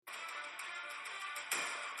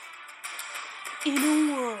In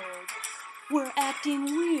a world where acting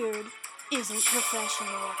weird isn't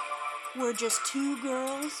professional, we're just two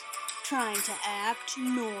girls trying to act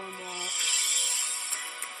normal.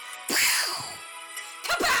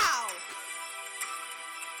 Kapow!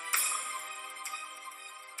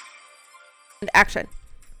 Action.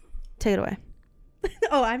 Take it away.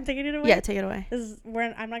 Oh, I'm taking it away? Yeah, take it away.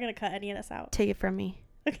 I'm not going to cut any of this out. Take it from me.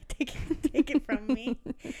 Okay, take it from me.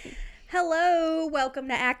 Hello, welcome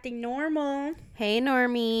to Acting Normal. Hey,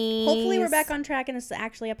 normies. Hopefully we're back on track and this is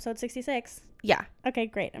actually episode 66. Yeah. Okay,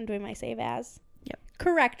 great. I'm doing my save as. Yep.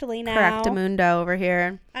 Correctly now. Correctamundo over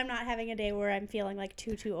here. I'm not having a day where I'm feeling like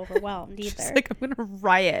too overwhelmed either. Just like I'm gonna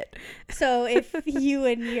riot. So if you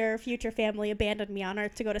and your future family abandon me on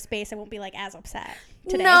Earth to go to space, I won't be like as upset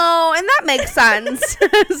today. No, and that makes sense.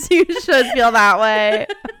 So you should feel that way.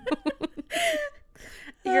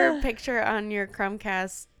 Your picture on your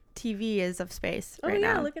Chromecast TV is of space right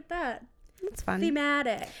now. Oh yeah, look at that. That's fun.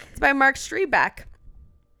 Thematic. It's by Mark Strebeck.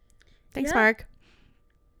 Thanks, Yeah. Mark.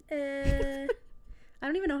 I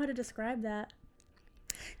don't even know how to describe that.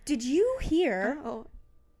 Did you hear? Oh.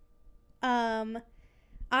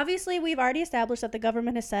 Obviously we've already established that the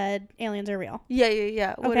government has said aliens are real.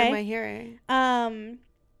 Yeah. What Okay. am I hearing? The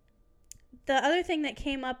other thing that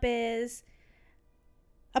came up is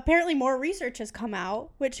apparently more research has come out.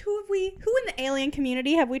 Which who in the alien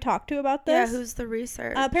community have we talked to about this? Yeah, who's the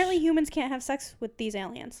research? Apparently humans can't have sex with these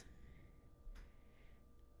aliens.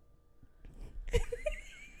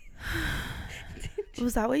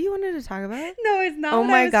 Was that what you wanted to talk about? No, it's not. Oh what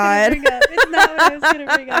my I was God. gonna bring up. It's not what I was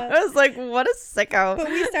gonna bring up. I was like, what a sicko. But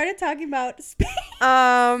we started talking about space.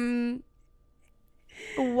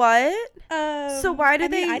 What? So why do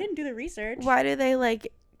I didn't do the research. Why do they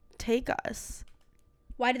like take us?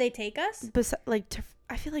 Why do they take us?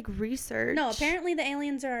 I feel like research. No, apparently the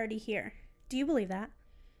aliens are already here. Do you believe that?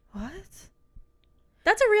 What?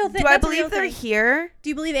 That's a real thing. Do I That's a real believe they're thing. here? Do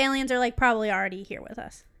you believe aliens are like probably already here with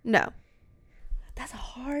us? No, That's a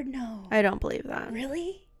hard no. I don't believe that.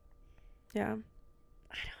 Really? Yeah.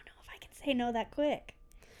 I don't know if I can say no that quick.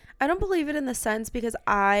 I don't believe it in the sense because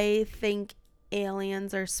I think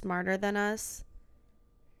aliens are smarter than us.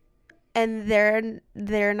 And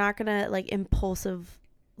they're not gonna like impulsive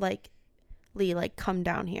like come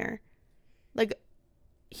down here. Like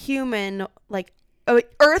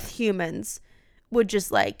Earth humans would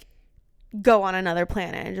just like go on another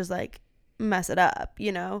planet and just like mess it up,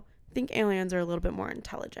 you know? I think aliens are a little bit more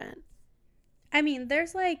intelligent. I mean,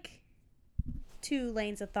 there's like two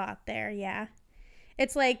lanes of thought there, yeah.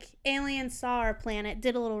 It's like aliens saw our planet,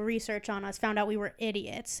 did a little research on us, found out we were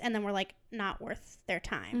idiots, and then we're like not worth their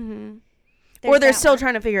time. Mm-hmm. Or they're still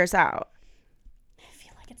trying to figure us out. I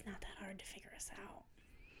feel like it's not that hard to figure us out.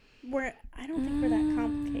 I don't think we're that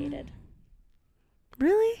complicated.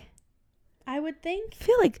 Really? I would think. I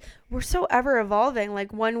feel like we're so ever evolving.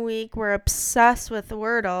 Like 1 week we're obsessed with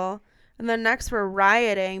Wordle, and then next we're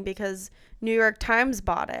rioting because New York Times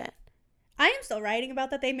bought it. I am still writing about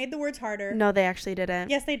that. They made the words harder. No, they actually didn't.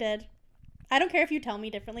 Yes, they did. I don't care if you tell me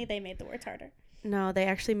differently. They made the words harder. No, they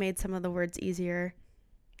actually made some of the words easier.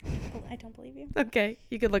 I don't believe you. Okay,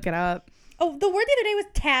 you could look it up. Oh, the word the other day was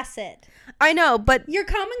tacit. I know, but Your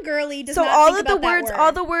common girly does so not all think of the about that words, word.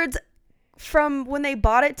 all the words from when they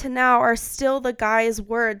bought it to now are still the guy's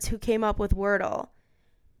words who came up with Wordle.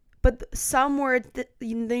 But some words the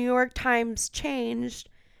New York Times changed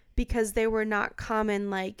because they were not common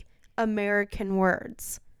like American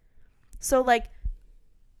words. So like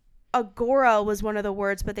agora was one of the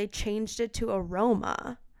words, but they changed it to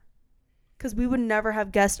aroma. Because we would never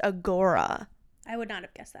have guessed agora. I would not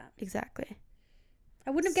have guessed that. Exactly. I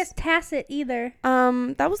wouldn't have guessed tacit either.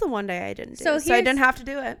 That was the one day I didn't do. So I didn't have to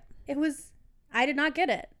do it. I did not get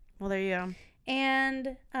it. Well, there you go.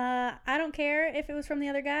 And I don't care if it was from the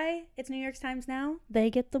other guy. It's New York Times now. They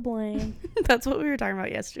get the blame. That's what we were talking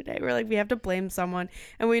about yesterday. We're like, we have to blame someone.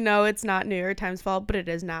 And we know it's not New York Times' fault, but it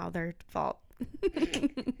is now their fault.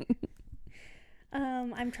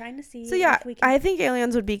 I'm trying to see. So yeah, if we can... I think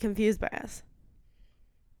aliens would be confused by us.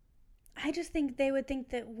 I just think they would think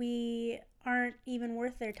that we aren't even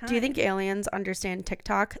worth their time. Do you think aliens understand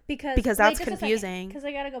TikTok? Because that's confusing. Because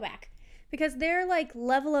I gotta go back. Because their like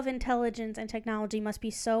level of intelligence and technology must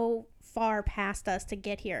be so far past us to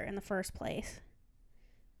get here in the first place.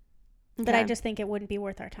 Okay. That I just think it wouldn't be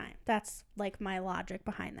worth our time. That's like my logic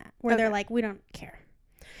behind that. Where they're like, we don't care.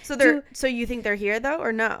 So you think they're here though,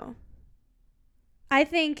 or no? I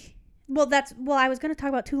think. Well, I was going to talk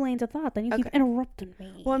about two lanes of thought. Then you keep interrupting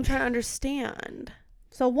me. Well, I'm trying to understand.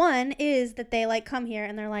 So one is that they like come here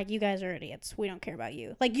and they're like, you guys are idiots. We don't care about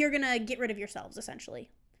you. Like you're going to get rid of yourselves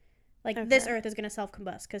essentially. Like this earth is going to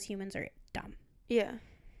self-combust because humans are dumb. Yeah.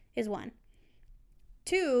 is one.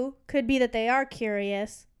 2 could be that they are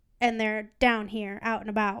curious and they're down here out and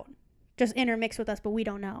about, just intermixed with us, but we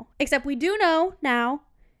don't know. Except we do know now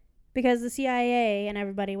because the CIA and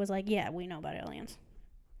everybody was like, yeah, we know about aliens.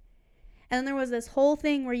 And then there was this whole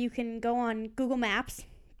thing where you can go on Google Maps.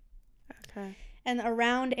 Okay. And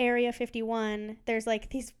around Area 51, there's like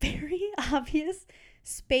these very obvious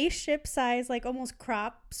spaceship size, like almost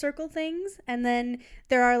crop circle things. And then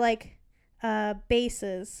there are like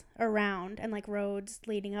bases around and like roads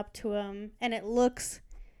leading up to them. And it looks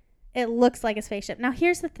like a spaceship. Now,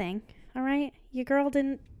 here's the thing. All right. Your girl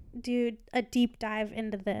didn't do a deep dive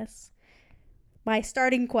into this. My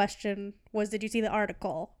starting question was, did you see the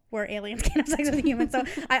article where aliens can't have sex with humans? So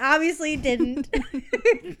I obviously didn't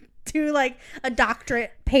do like a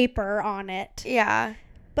doctorate paper on it. Yeah.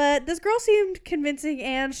 But this girl seemed convincing,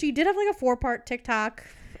 and she did have like a 4-part TikTok,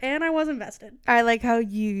 and I was invested. I like how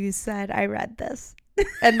you said I read this.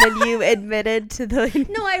 And then you admitted to the...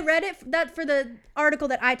 No, I read it for the article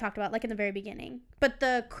that I talked about, like in the very beginning. But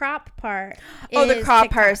the crop part the crop TikTok.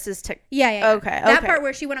 part is TikTok. Yeah. Okay, That okay. part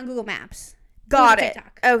where she went on Google Maps. Got was it.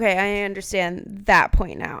 TikTok. Okay, I understand that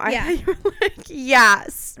point now. Yeah. I thought you were like,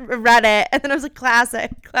 yes, Reddit. And then I was like,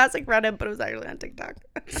 classic Reddit, but it was actually on TikTok.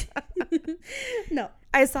 No.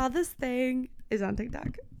 I saw this thing is on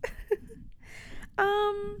TikTok.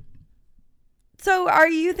 So are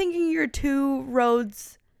you thinking your two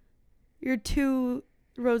roads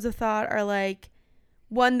of thought are like,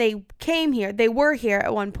 one, they were here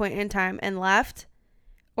at one point in time and left,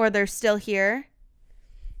 or they're still here?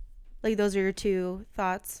 Like, those are your two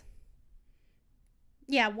thoughts?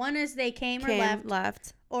 Yeah, one is they came or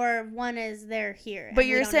left. Or one is they're here. But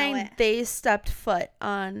you're saying they stepped foot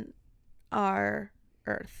on our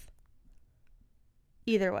Earth.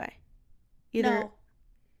 Either way. No.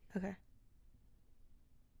 Okay.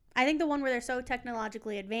 I think the one where they're so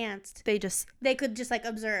technologically advanced, They could just like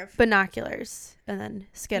observe. binoculars and then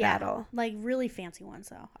skedaddle. Yeah, like really fancy ones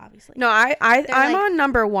though, obviously. No, I'm like on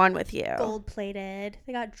number 1 with you. Gold plated.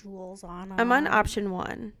 They got jewels on them. I'm on option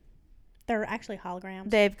 1. They're actually holograms.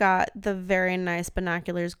 They've got the very nice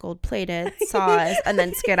binoculars, gold plated, saws, and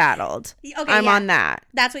then skedaddled. Okay, I'm on that.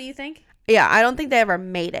 That's what you think? Yeah, I don't think they ever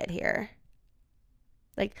made it here.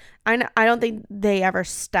 Like, I don't think they ever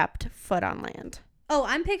stepped foot on land. Oh,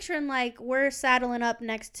 I'm picturing like we're saddling up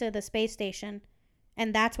next to the space station,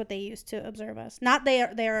 and that's what they use to observe us. Not they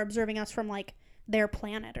are observing us from like their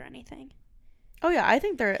planet or anything. Oh yeah, I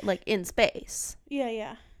think they're like in space.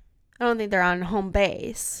 Yeah. I don't think they're on home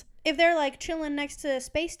base. If they're like chilling next to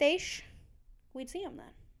space station, we'd see them then.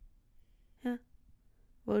 Yeah.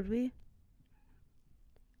 Would we?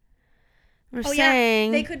 We're Oh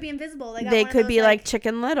saying yeah, they could be invisible. They could be like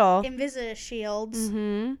Chicken Little. Invisi shields.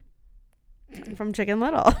 Mm-hmm. From Chicken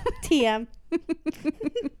Little. TM.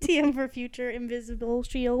 TM for future invisible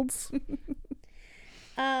shields.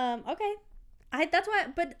 Okay. That's why,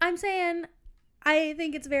 but I'm saying I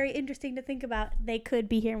think it's very interesting to think about. They could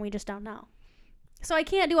be here and we just don't know. So I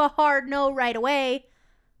can't do a hard no right away.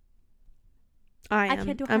 I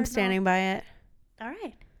can't do a hard I'm no. standing by it. All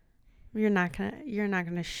right. You're not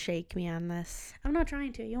gonna shake me on this. I'm not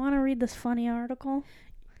trying to. You want to read this funny article?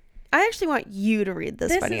 I actually want you to read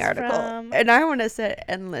this funny is article, from- and I want to sit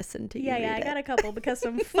and listen to you. Yeah, read I it. got a couple because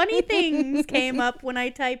some funny things came up when I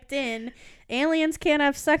typed in aliens can't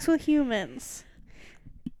have sex with humans.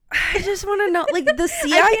 I just want to know, like the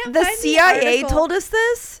can't find the CIA article. told us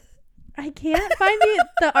this. I can't find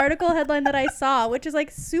the article headline that I saw, which is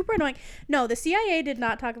like super annoying. No, the CIA did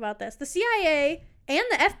not talk about this. The CIA and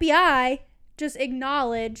the FBI just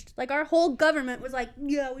acknowledged, like our whole government was like,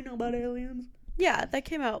 yeah, we know about aliens. Yeah, that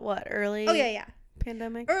came out early? Oh yeah.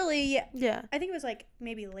 Pandemic. Early, yeah. Yeah. I think it was like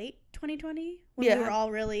maybe late 2020 when Yeah. we were all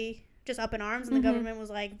really just up in arms and the government was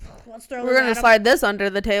like, let's throw We're this gonna at 'em. slide this under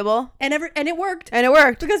the table, And it worked and it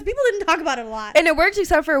worked. because people didn't talk about it a lot. And it worked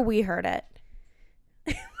except for we heard it.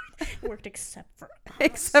 It worked except for us.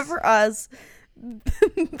 Except for us,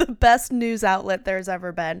 the best news outlet there's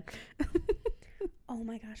ever been. Oh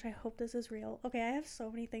my gosh, I hope this is real. Okay, I have so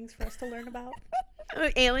many things for us to learn about.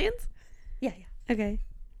 Aliens? Yeah. Okay,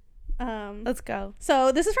 let's go.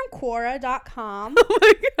 So this is from Quora.com. Oh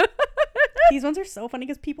my god. These ones are so funny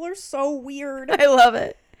because people are so weird. I love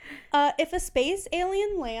it. If a space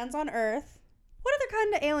alien lands on Earth, what other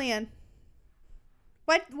kind of alien?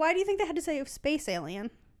 Why do you think they had to say space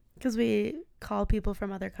alien? Because we call people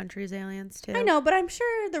from other countries aliens too. I know, but I'm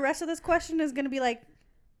sure the rest of this question is going to be like,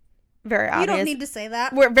 Very obvious. you don't need to say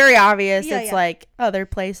that. We're very obvious. Yeah, It's yeah. like other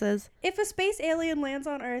places. If a space alien lands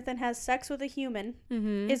on Earth and has sex with a human,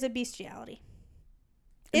 Mm-hmm. is it bestiality?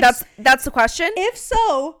 That's the question. If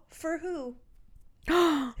so, for who?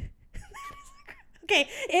 Okay,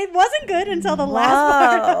 it wasn't good until the last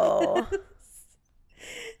part of this.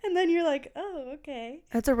 And then you're like, oh, okay.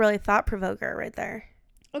 That's a really thought provoker right there.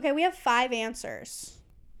 Okay, we have 5 answers.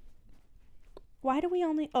 Why do we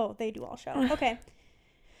only... Oh, they do all show. Okay.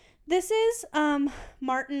 This is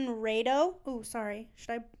Martin Rado. Oh, sorry.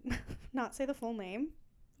 Should I not say the full name?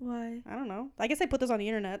 Why? I don't know. I guess I put this on the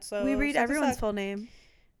internet, so... We read suck to everyone's suck. full name.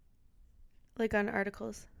 Like on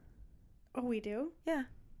articles. Oh, we do? Yeah.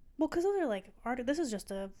 Well, because those are like... This is just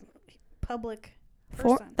a public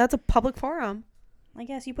For, person. that's a public forum. I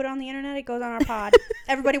guess you put it on the internet, it goes on our pod.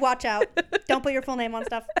 Everybody watch out. Don't put your full name on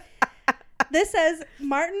stuff. This says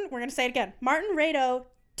Martin, we're going to say it again. Martin Rado,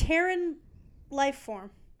 Terran life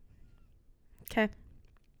form. Okay.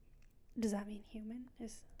 Does that mean human?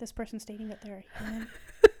 Is this person stating that they're a human?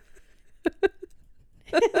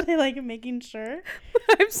 Are they like making sure?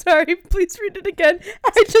 I'm sorry. Please read it again.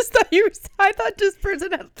 I just thought I thought this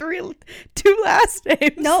person had 2 last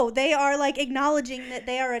names. No, they are like acknowledging that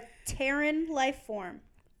they are a Terran life form.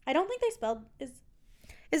 I don't think they spelled...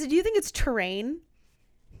 Is it? Do you think it's terrain?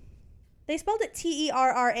 They spelled it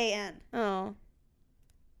Terran. Oh.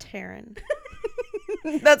 Terran.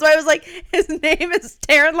 That's why I was like, his name is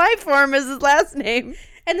Terran Lifeform is his last name.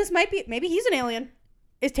 And this might be... Maybe he's an alien.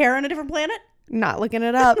 Is Terran a different planet? Not looking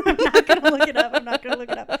it up. I'm not going to look it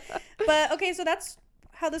up. But, okay, so that's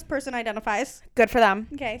how this person identifies. Good for them.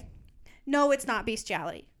 Okay. No, it's not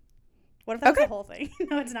bestiality. What if that was the whole thing?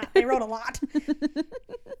 No, it's not. They wrote a lot.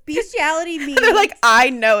 Bestiality means... They're like, I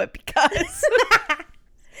know it because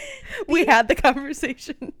we had the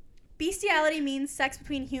conversation. Bestiality means sex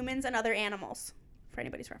between humans and other animals, for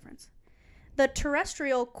anybody's reference. The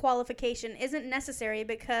terrestrial qualification isn't necessary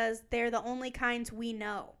because they're the only kinds we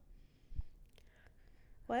know.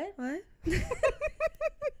 What?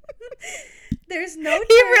 There's no...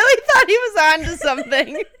 He really thought he was on to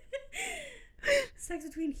something. Sex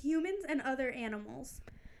between humans and other animals.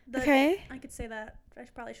 Okay. I could say that. I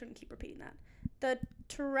probably shouldn't keep repeating that.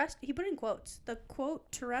 He put it in quotes. The quote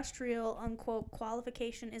terrestrial unquote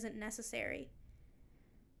qualification isn't necessary.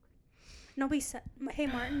 Nobody said... Hey,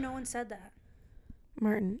 Martin, no one said that.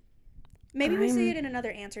 Martin. Maybe we see it in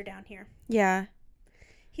another answer down here. Yeah.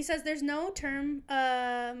 He says there's no term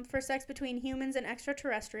for sex between humans and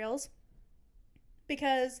extraterrestrials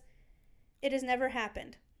because it has never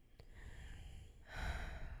happened.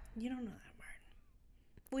 You don't know that, Martin.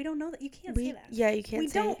 We don't know that. You can't say that. Yeah, you can't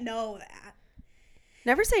say. We don't know that.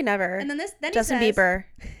 Never say never. And then Justin he says, Bieber.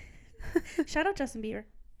 Shout out Justin Bieber.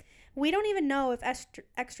 We don't even know if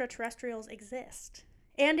extraterrestrials exist.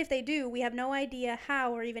 And if they do, we have no idea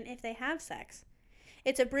how or even if they have sex.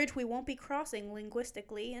 It's a bridge we won't be crossing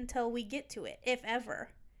linguistically until we get to it, if ever.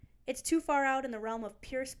 It's too far out in the realm of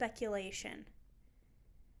pure speculation.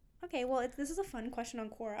 Okay, well, this is a fun question on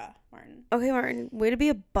Quora, Martin. Okay, Martin, way to be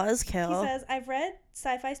a buzzkill. He says, I've read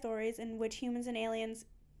sci-fi stories in which humans and aliens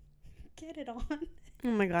get it on. Oh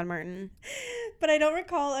my God, Martin. But I don't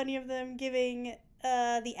recall any of them giving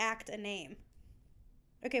the act a name.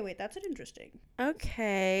 Okay, wait, that's an interesting.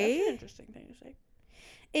 Okay. That's an interesting thing to say.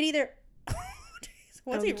 It either...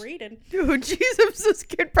 What's he reading? Oh, jeez, I'm so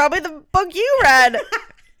scared. Probably the book you read.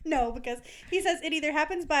 No, because he says it either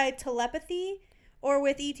happens by telepathy or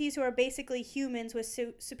with ETs who are basically humans with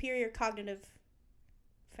superior cognitive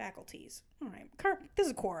faculties. All right. This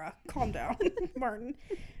is Quora. Calm down, Martin.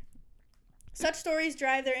 Such stories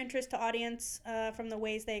drive their interest to audience from the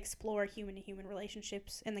ways they explore human-to-human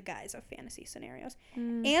relationships in the guise of fantasy scenarios.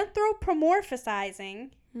 Anthropomorphizing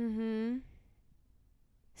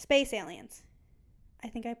space aliens. I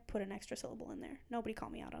think I put an extra syllable in there. Nobody call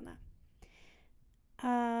me out on that.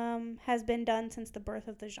 Has been done since the birth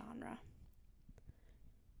of the genre.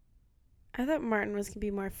 I thought Martin was going to be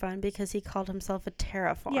more fun because he called himself a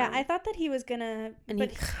terraform. Yeah, I thought that he was going to... And he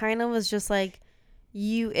kind of was just like,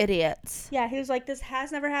 you idiots. Yeah, he was like, this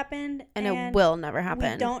has never happened. And it will never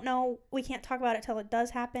happen. We don't know. We can't talk about it till it does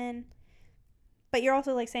happen. But you're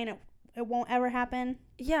also like saying it won't ever happen.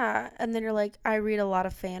 Yeah, and then you're like, I read a lot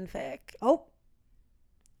of fanfic. Oh.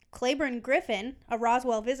 Claiborne Griffin, a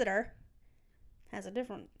Roswell visitor, has a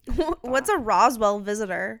different What's a Roswell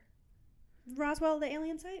visitor? Roswell, the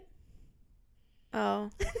alien site? Oh.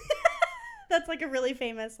 That's like a really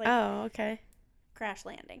famous oh, okay. crash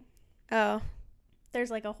landing. Oh.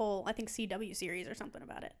 There's like a whole, I think, CW series or something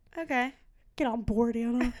about it. Okay. Get on board,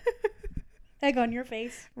 Anna. Egg on your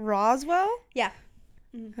face. Roswell? Yeah.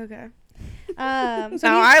 Okay. So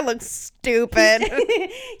now I look stupid.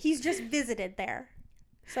 He's just visited there.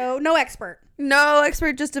 So, no expert. No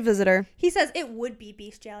expert, just a visitor. He says it would be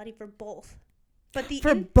bestiality for both. But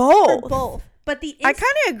For both? For both. But I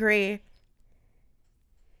kind of agree.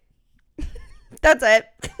 That's it.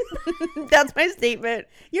 That's my statement.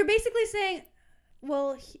 You're basically saying,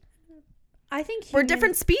 well, I think We're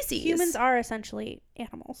different species. Humans are essentially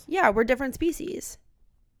animals. Yeah, we're different species.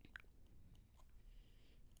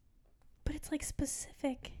 But it's like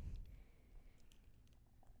specific.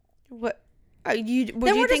 What? Then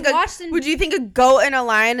we're just watching- Would you think a goat and a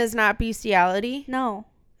lion is not bestiality? No.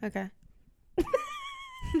 Okay.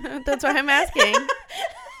 That's what I'm asking.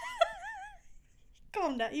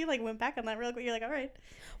 Calm down. You like went back on that real quick. You're like, all right.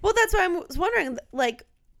 Well, that's why I was wondering, like,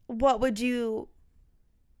 what would you...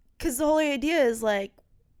 Because the whole idea is, like,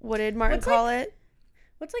 what did Martin call it?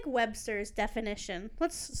 What's like Webster's definition?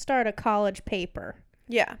 Let's start a college paper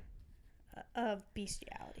Yeah. of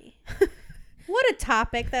bestiality. What a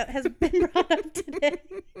topic that has been brought up today.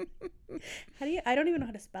 I don't even know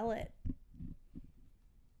how to spell it.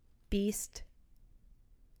 Beast.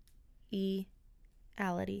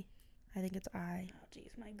 E-ality. I think it's I. Oh,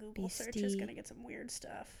 geez. My Google search is going to get some weird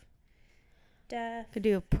stuff. Could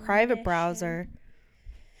do a private browser.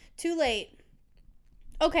 Too late.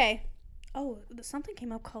 Okay. Oh, something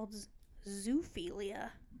came up called zoophilia.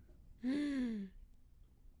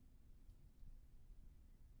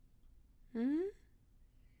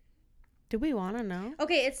 Do we want to know?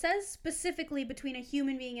 Okay, it says specifically between a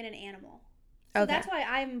human being and an animal. So Okay. that's why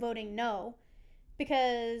I'm voting no.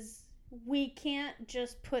 Because we can't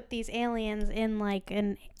just put these aliens in like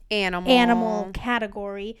an animal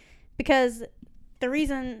category. Because the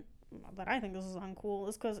reason that I think this is uncool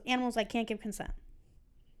is because animals like can't give consent.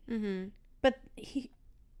 Mm-hmm. But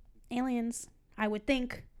aliens, I would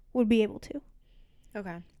think, would be able to.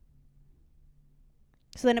 Okay.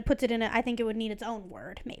 So then it puts it in I think it would need its own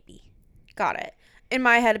word, maybe. Got it. In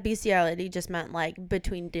my head, bestiality just meant, like,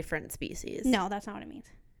 between different species. No, that's not what it means.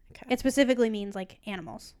 Okay. It specifically means, like,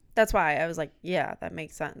 animals. That's why I was like, yeah, that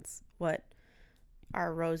makes sense. What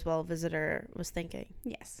our Roswell visitor was thinking.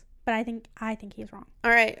 Yes. But I think he's wrong.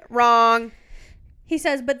 All right. Wrong. He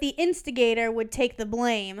says, but the instigator would take the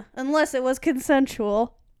blame unless it was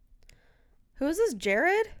consensual. Who is this,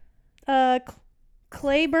 Jared?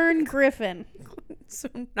 Claiborne Griffin. So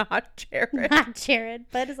not Jared. Not Jared,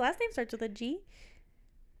 but his last name starts with a G.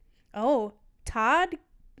 Oh, Todd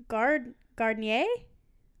Gardnier?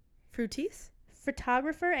 Fruities?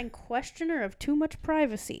 Photographer and questioner of too much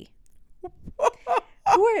privacy.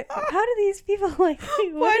 How do these people like... Why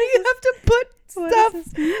do you have to put stuff at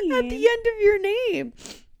the end of your name?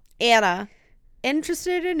 Anna,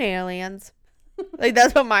 interested in aliens. Like,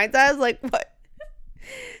 that's what mine says. Like, what?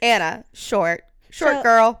 Anna, short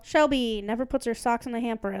girl. Shelby never puts her socks in the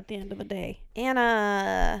hamper at the end of the day.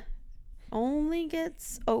 Anna only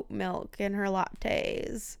gets oat milk in her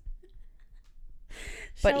lattes,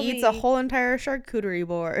 but eats a whole entire charcuterie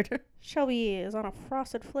board. Shelby is on a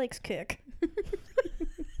Frosted Flakes kick.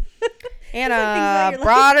 Anna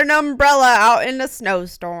brought an umbrella out in a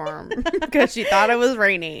snowstorm because she thought it was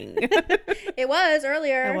raining. It was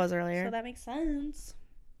earlier. So that makes sense.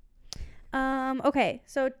 Okay,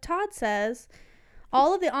 so Todd says,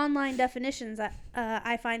 all of the online definitions that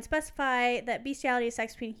I find specify that bestiality is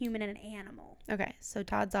sex between a human and an animal. Okay, so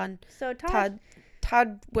Todd's on. So Todd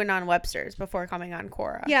went on Webster's before coming on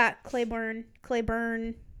Quora. Yeah, Claiborne,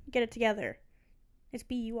 get it together. It's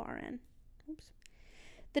B-U-R-N. Oops.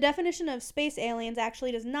 The definition of space aliens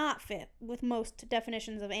actually does not fit with most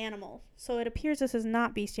definitions of animal, so it appears this is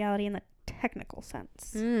not bestiality in the technical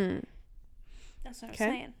sense. That's what I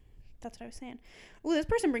was saying. Ooh, this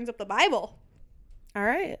person brings up the Bible. All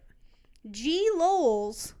right. G.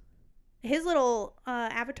 Lowell's, his little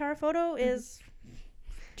avatar photo is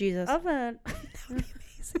Jesus. of a...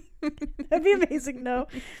 That'd be amazing, no.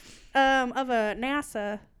 Of a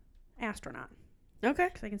NASA astronaut. Okay.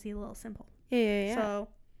 Because I can see a little symbol. Yeah. So,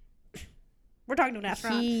 we're talking to an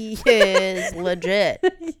astronaut. He is legit.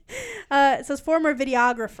 It says former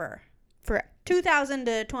videographer. For 2000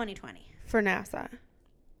 to 2020. For NASA.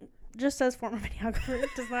 Just says former videographer. It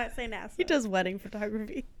does not say NASA. He does wedding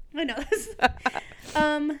photography. I know this.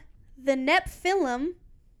 The Nephilim.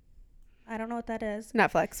 I don't know what that is.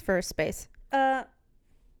 Netflix for space.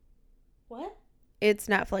 What? It's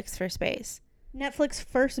Netflix for space. Netflix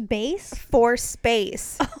First Base? For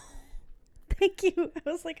space. Oh, thank you. I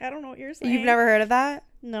was like, I don't know what you're saying. You've never heard of that?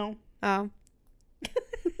 No. Oh.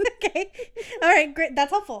 Okay. All right, great.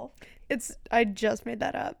 That's helpful. I just made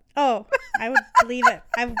that up. Oh, I would believe it.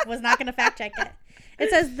 I was not going to fact check it. It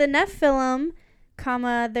says the Nephilim,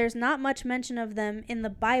 there's not much mention of them in the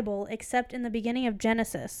Bible except in the beginning of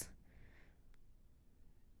Genesis.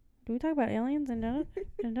 Do we talk about aliens in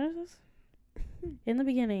Genesis? In the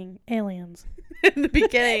beginning, aliens. In the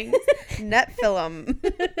beginning, Nephilim.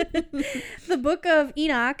 The book of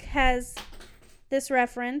Enoch has this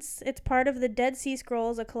reference. It's part of the Dead Sea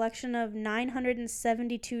Scrolls, a collection of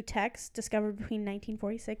 972 texts discovered between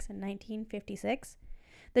 1946 and 1956.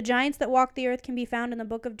 The giants that walked the earth can be found in the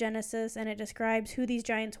book of Genesis, and it describes who these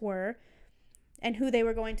giants were and who they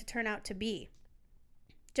were going to turn out to be.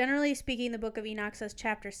 Generally speaking, the book of Enoch says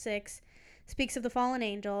chapter 6 speaks of the fallen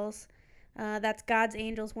angels. That's God's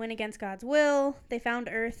angels went against God's will. They found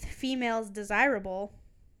earth females desirable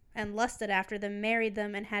and lusted after them, married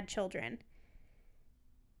them, and had children.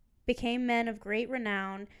 Became men of great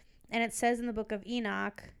renown. And it says in the book of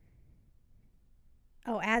Enoch,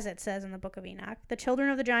 as it says in the book of Enoch, the children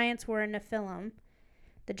of the giants were Nephilim.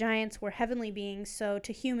 The giants were heavenly beings, so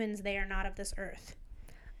to humans they are not of this earth.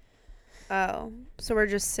 Oh, so we're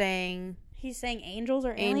just saying He's saying angels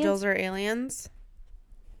or aliens? angels or aliens?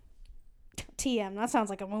 TM, that sounds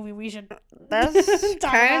like a movie we should That's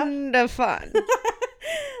talk kind of fun.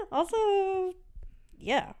 Also,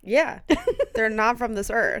 yeah. Yeah, they're not from this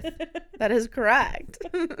earth. That is correct.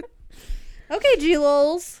 Okay,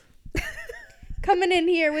 G-Lols. Coming in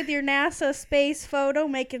here with your NASA space photo,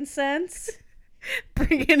 making sense.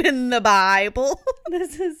 Bringing in the Bible.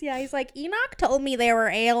 He's like, Enoch told me they were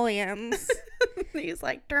aliens. He's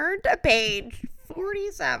like, turn to page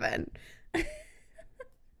 47.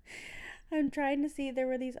 I'm trying to see, there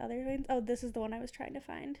were these other things. Oh, this is the one I was trying to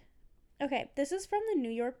find. Okay, this is from the New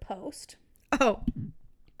York Post. Oh,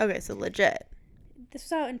 okay, so legit. This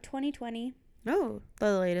was out in 2020. Oh,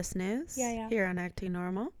 the latest news. Yeah. Here on Acting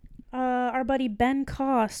Normal. Our buddy Ben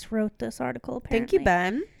Cost wrote this article, apparently. Thank you,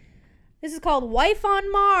 Ben. This is called Wife on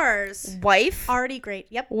Mars. Wife? Already great.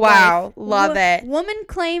 Yep. Wow, Wife. love it. Woman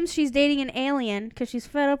claims she's dating an alien because she's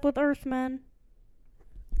fed up with Earthmen.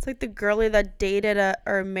 It's like the girlie that dated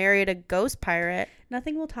or married a ghost pirate.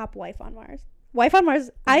 Nothing will top Wife on Mars. Wife on Mars.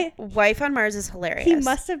 Wife on Mars is hilarious. He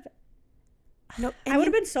must have. No, I would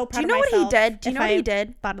have been so proud Do you know of myself. what he did? Do you know what he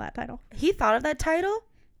did? Thought of that title. He thought of that title,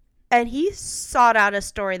 and he sought out a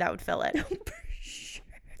story that would fill it. For sure.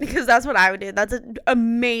 Because that's what I would do. That's an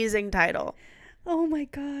amazing title. Oh my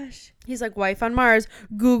gosh. He's like, Wife on Mars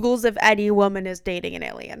Googles if any woman is dating an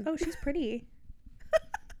alien. Oh, she's pretty.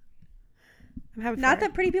 I'm having Not fun.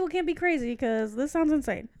 that pretty people can't be crazy, because this sounds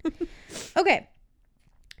insane. Okay.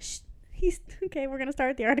 Okay, we're going to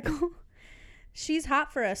start the article. She's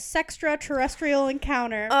hot for a sextraterrestrial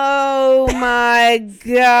encounter. Oh my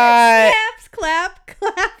god. Snaps, clap,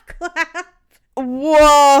 clap, clap.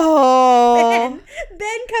 Whoa.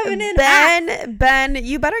 Ben coming in hot. Ben,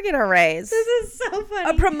 you better get a raise. This is so funny.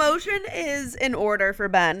 A promotion is in order for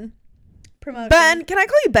Ben. Promotion. Ben, can I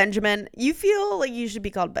call you Benjamin? You feel like you should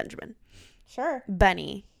be called Benjamin. Sure.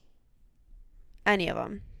 Benny. Any of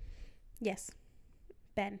them. Yes.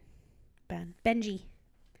 Ben. Benji.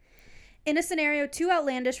 In a scenario too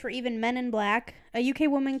outlandish for even men in black, a UK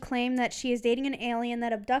woman claimed that she is dating an alien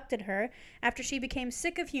that abducted her after she became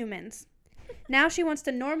sick of humans. Now she wants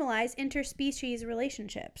to normalize interspecies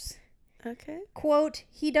relationships. Okay. Quote,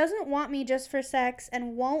 he doesn't want me just for sex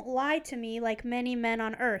and won't lie to me like many men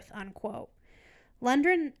on earth, unquote.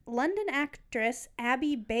 London actress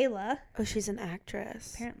Abby Bela, Oh, she's an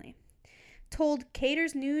actress. apparently, told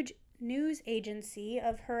Cater's news agency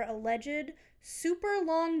of her alleged super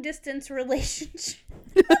long distance relationship.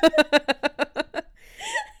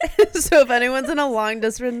 So if anyone's in a long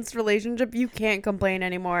distance relationship, you can't complain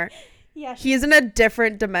anymore. Yeah, He's in a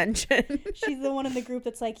different dimension. she's the one in the group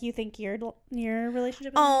that's like, you think your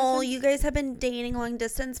relationship is Oh, long you distance? guys have been dating long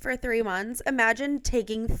distance for 3 months. Imagine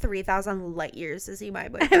taking 3,000 light years to see my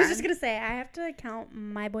boyfriend. I was just gonna say, I have to count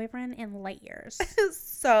my boyfriend in light years.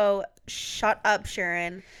 So shut up,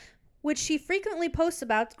 Sharon. Which she frequently posts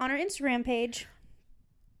about on her Instagram page.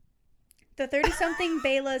 The 30-something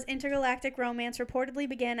Bela's intergalactic romance reportedly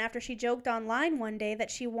began after she joked online one day that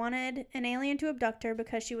she wanted an alien to abduct her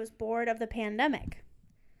because she was bored of the pandemic.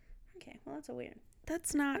 Okay, well, that's a weird.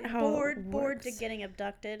 That's not how Bored it works. to getting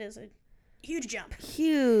abducted is a huge jump.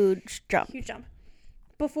 Huge jump. Huge jump.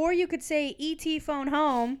 Before you could say E.T. phone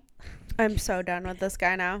home, I'm so done with this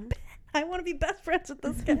guy now. I want to be best friends with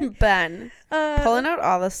this guy. Ben. Pulling out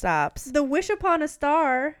all the stops. The wish upon a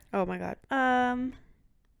star Oh my god.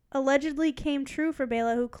 allegedly came true for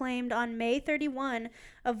Bela, who claimed on May 31,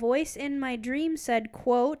 a voice in my dream said,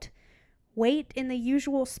 quote, wait in the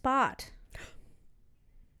usual spot.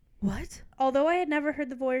 What? Although I had never heard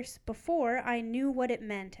the voice before, I knew what it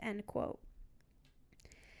meant, end quote.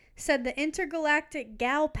 Said the intergalactic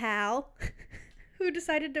gal pal who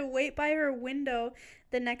decided to wait by her window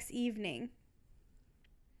the next evening.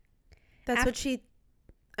 That's what she...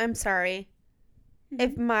 I'm sorry.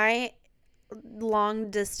 If my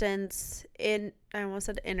long distance I almost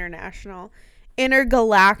said international.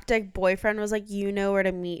 intergalactic boyfriend was like, you know where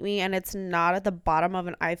to meet me, and it's not at the bottom of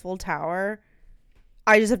an Eiffel Tower.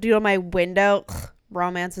 I just have to go to my window. Ugh,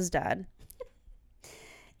 romance is dead.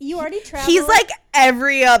 You already traveled. He's like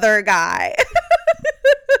every other guy.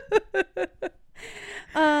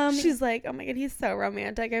 She's like, oh my god, he's so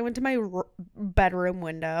romantic. I went to my bedroom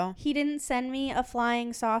window. He didn't send me a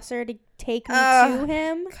flying saucer to take me to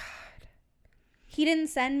him. God. He didn't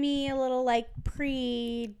send me a little like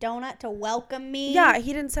pre-donut to welcome me. Yeah,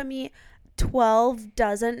 he didn't send me 12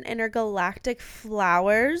 dozen intergalactic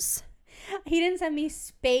flowers. He didn't send me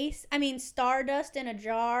stardust in a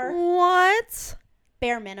jar. What?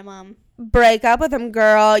 Bare minimum. Break up with him,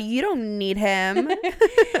 girl. You don't need him.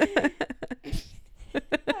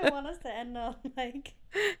 I want us to end on like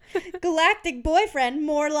galactic boyfriend,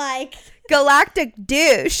 more like Galactic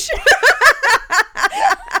douche.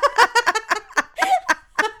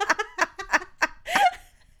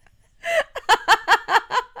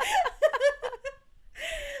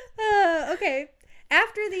 Okay.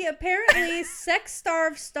 After the apparently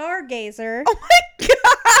sex-starved stargazer, Oh my god.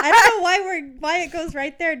 I don't know why it goes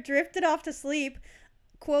right there, drifted off to sleep.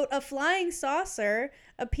 Quote, a flying saucer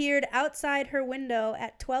appeared outside her window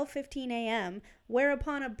at 12:15 a.m.,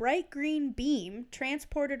 whereupon a bright green beam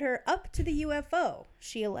transported her up to the UFO,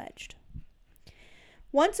 she alleged.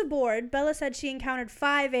 Once aboard, Bella said she encountered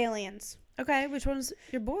 5 aliens. Okay, which one's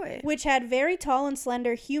your boy? Which had very tall and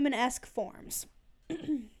slender human-esque forms.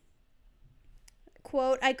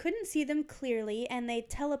 Quote, I couldn't see them clearly, and they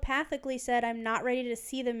telepathically said I'm not ready to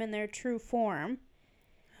see them in their true form.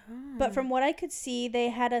 But from what I could see, they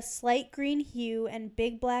had a slight green hue and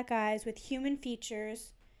big black eyes with human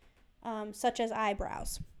features, such as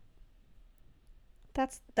eyebrows.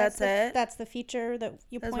 That's it? That's the feature that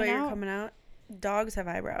you That's point why out. you're coming out. Dogs have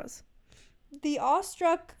eyebrows. The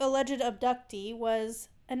awestruck alleged abductee was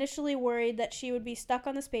initially worried that she would be stuck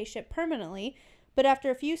on the spaceship permanently, but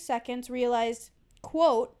after a few seconds realized,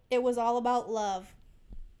 quote, it was all about love.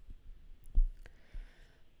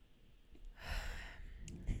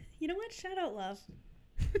 You know what? Shout out love.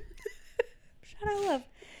 Shout out love.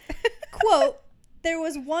 Quote, there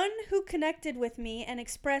was one who connected with me and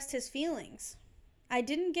expressed his feelings. I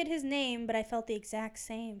didn't get his name, but I felt the exact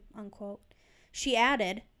same, unquote. She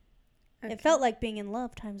added, Okay. it felt like being in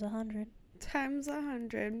love times 100. Times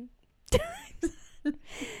 100. Times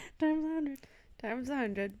 100. Times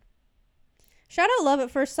 100. Shout out love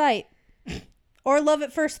at first sight. Or love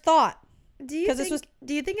at first thought. Do you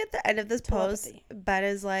think at the end of this post, Telepathy. Ben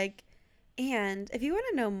is like, and if you want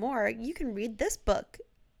to know more, you can read this book.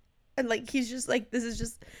 And like, he's just like, this is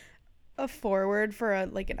just a forward for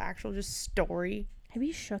an actual just story. I'd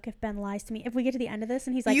be shook if Ben lies to me. If we get to the end of this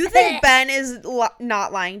and he's like, You think Ben is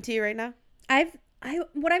not lying to you right now?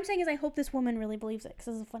 what I'm saying is I hope this woman really believes it because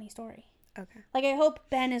this is a funny story. Okay. Like, I hope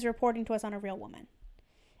Ben is reporting to us on a real woman.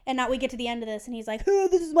 And not we get to the end of this and he's like, oh,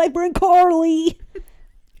 this is my friend Carly.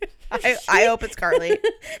 I hope it's Carly.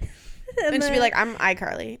 And she'd be then- like, I'm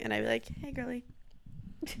iCarly. And I'd be like, hey, Carly.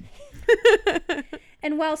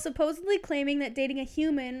 And while supposedly claiming that dating a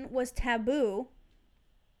human was taboo,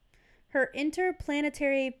 her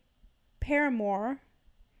interplanetary paramour,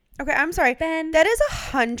 Okay, I'm sorry. Ben, That is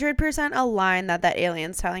 100% a line that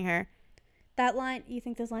alien's telling her. that line, you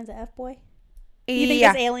think this line's a F-boy? You think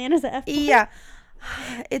Yeah. this alien is a F-boy? Yeah.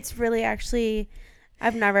 It's really actually,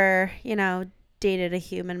 I've never, dated a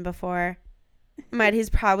human before. He's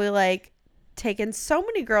probably taken so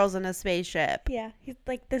many girls in a spaceship. Yeah, he's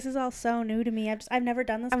like, this is all so new to me. I've never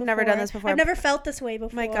done this before. I've never done this before. I've never felt this way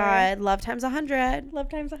before. Oh my God. Love times 100. Love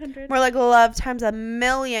times 100. More like love times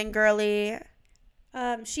 1,000,000, girly.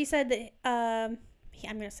 She said that, I'm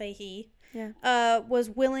going to say he, Yeah. was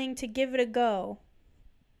willing to give it a go.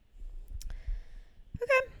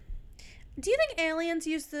 Okay. Do you think aliens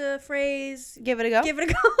use the phrase, Give it a go. give it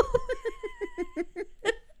a go?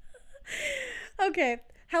 Okay.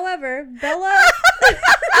 However, Bella...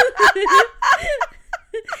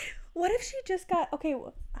 What if she just got... Okay,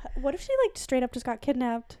 what if she, straight up just got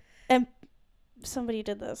kidnapped and somebody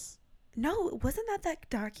did this? No, wasn't that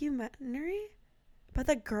documentary about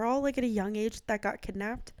that girl, at a young age that got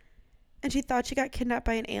kidnapped? And she thought she got kidnapped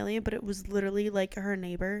by an alien, but it was literally, her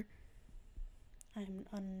neighbor. I'm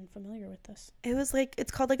unfamiliar with this. It was,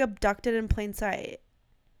 it's called, Abducted in Plain Sight.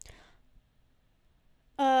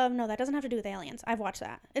 No, that doesn't have to do with aliens. I've watched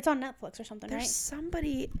that. It's on Netflix or something,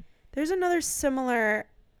 There's another similar,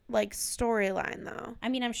 storyline, though. I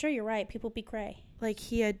mean, I'm sure you're right. People be cray.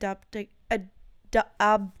 He abducted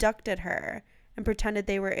her and pretended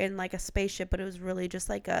they were in, a spaceship, but it was really just,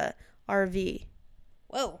 a RV.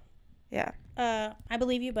 Whoa. Yeah. I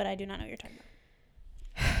believe you, but I do not know what you're talking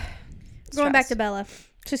about. Going back to stressed. Bella.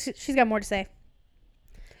 She's got more to say.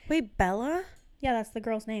 Wait, Bella? Yeah, that's the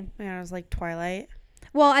girl's name. Man, I was like Twilight.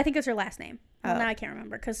 Well, I think it's her last name. Well, Oh. now I can't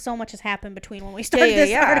remember because so much has happened between when we started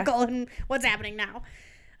this article and what's happening now.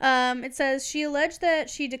 It says she alleged that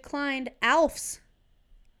she declined Alf's.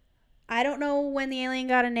 I don't know when the alien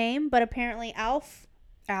got a name, but apparently Alf.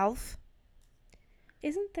 Alf?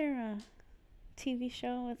 Isn't there a TV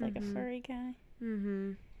show with like a furry guy?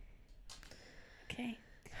 Mm-hmm. Okay.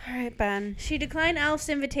 All right, Ben. She declined Alf's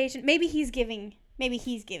invitation. Maybe he's giving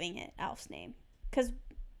it Alf's name because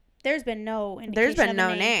there's been no indication There's been of a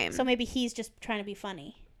no name. So maybe he's just trying to be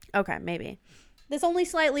funny. Okay, maybe. This only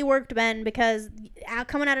slightly worked, Ben, because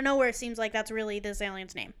coming out of nowhere, it seems like that's really this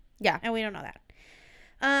alien's name. Yeah. And we don't know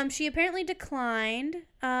that. She apparently declined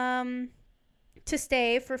to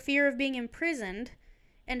stay for fear of being imprisoned,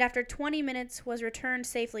 and after 20 minutes was returned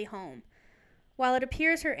safely home. While it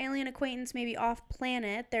appears her alien acquaintance may be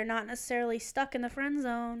off-planet, they're not necessarily stuck in the friend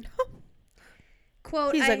zone.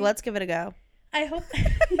 Quote, He's like, let's give it a go. I hope...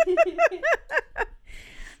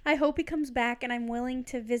 I hope he comes back and I'm willing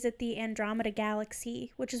to visit the Andromeda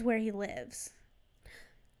Galaxy, which is where he lives,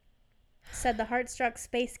 said the heart-struck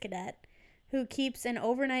space cadet, who keeps an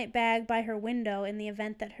overnight bag by her window in the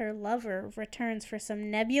event that her lover returns for some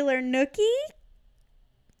nebular nookie.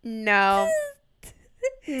 No.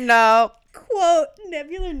 No. Quote,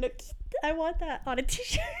 nebular nookie. I want that on a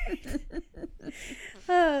t-shirt.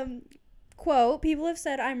 Quote, people have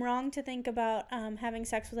said I'm wrong to think about having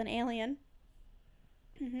sex with an alien.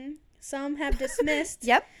 Some have dismissed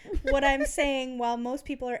Yep. what I'm saying, while most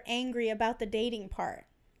people are angry about the dating part.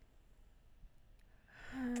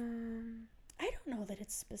 I don't know that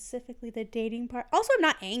it's specifically the dating part. Also, I'm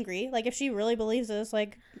not angry. Like, if she really believes this,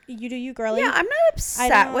 like, you do you, girlie. Yeah, I'm not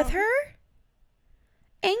upset with her.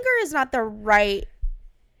 Anger is not the right...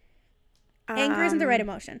 Anger isn't the right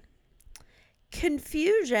emotion.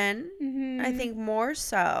 Confusion, I think more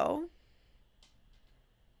so.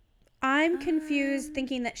 I'm confused,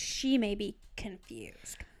 thinking that she may be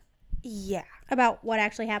confused Yeah. about what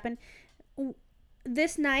actually happened.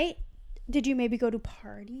 This night, did you maybe go to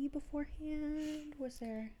party beforehand? Was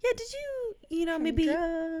there... Yeah, did you maybe...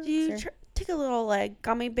 drugs, Did you or- take a little, like,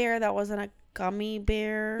 gummy bear that wasn't a gummy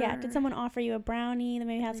bear? Yeah, did someone offer you a brownie that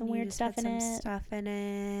maybe had some And you weird just stuff put in some it? stuff in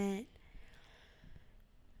it.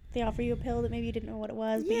 They offer you a pill that maybe you didn't know what it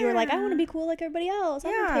was, but you were like, I want to be cool like everybody else.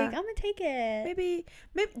 I'm gonna take it. Maybe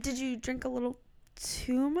did you drink a little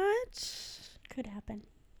too much? Could happen.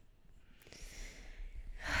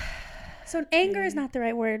 So anger is not the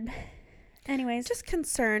right word. Anyways, Just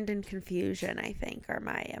concerned and confusion, I think, are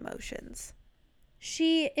my emotions.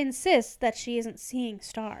 she insists that she isn't seeing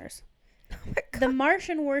stars. Oh my God. The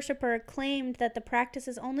Martian worshipper claimed that the practice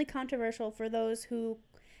is only controversial for those who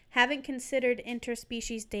haven't considered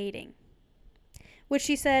interspecies dating, which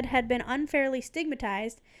she said had been unfairly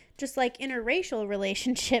stigmatized, just like interracial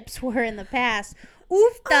relationships were in the past.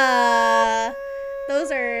 Oofta!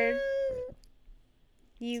 Those are...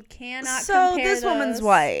 You cannot So compare this woman's those.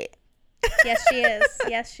 white. Yes, she is.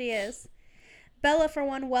 Yes, she is. Bella, for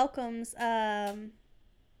one, welcomes the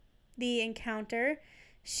encounter.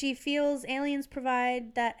 She feels aliens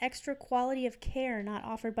provide that extra quality of care not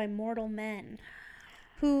offered by mortal men,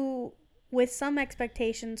 who, with some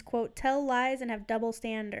expectations, quote, tell lies and have double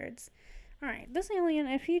standards. All right, this alien,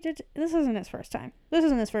 if he did... This isn't his first time. This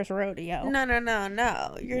isn't his first rodeo.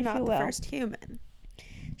 No. You're If not you the will. first human.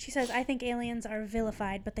 She says, I think aliens are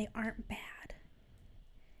vilified, but they aren't bad.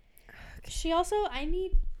 She also... I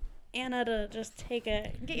need Anna to just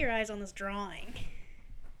get your eyes on this drawing.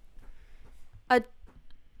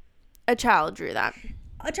 A child drew that.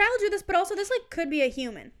 A child drew this, but also this, like, could be a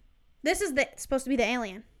human. This is supposed to be the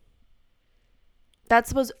alien.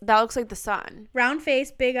 That looks like the sun. Round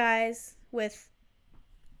face, big eyes, with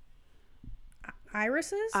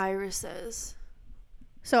irises? Irises.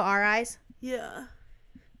 So our eyes. Yeah.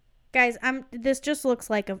 Guys, this just looks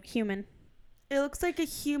like a human. It looks like a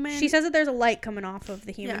human. She says that there's a light coming off of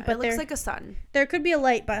the human, Yeah, but it looks like a sun. there could be a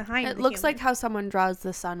light behind It the looks human. like how someone draws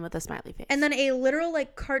the sun with a smiley face. And then a literal,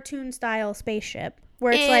 like, cartoon style spaceship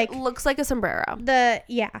where it's it like looks like a sombrero.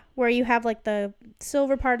 where you have like the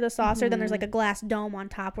silver part of the saucer, then there's like a glass dome on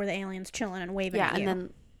top where the alien's chilling and waving at Yeah, you. and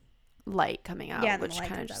then light coming out, Yeah, and then which light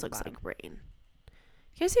kind of comes just out the looks bottom. like rain.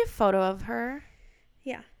 Can you see a photo of her?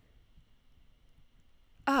 Yeah.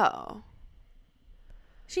 Oh.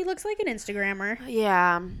 She looks like an Instagrammer.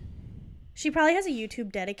 Yeah. She probably has a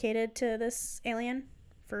YouTube dedicated to this alien,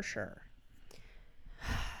 for sure.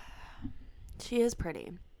 She is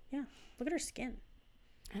pretty. Yeah. Look at her skin.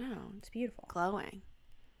 I know. It's beautiful. Glowing.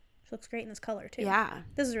 She looks great in this color, too. Yeah.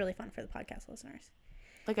 This is really fun for the podcast listeners.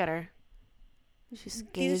 Look at her. She's These are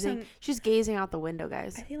gazing. She's gazing out the window,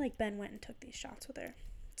 guys. I feel like Ben went and took these shots with her.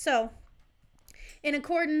 So, in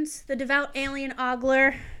accordance, the devout alien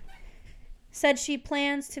ogler said she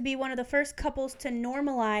plans to be one of the first couples to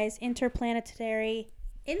normalize interplanetary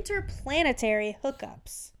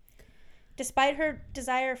hookups. Despite her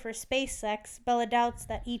desire for space sex, Bella doubts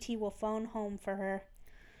that E.T. will phone home for her.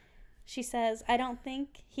 She says, "I don't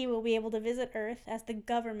think he will be able to visit Earth, as the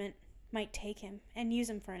government might take him and use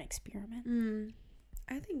him for an experiment."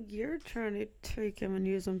 I think you're trying to take him and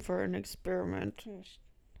use him for an experiment.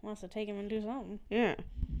 Wants to take him and do something. Yeah.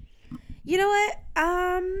 You know what?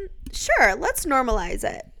 Sure, let's normalize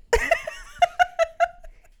it.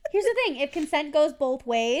 Here's the thing. If consent goes both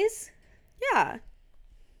ways. Yeah.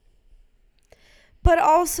 But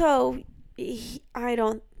also, I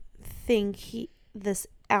don't think this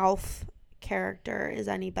Alf character is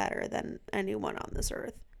any better than anyone on this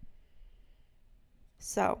earth.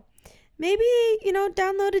 So, maybe,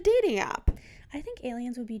 download a dating app. I think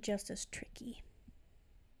aliens would be just as tricky.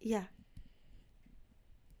 Yeah.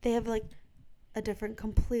 They have, a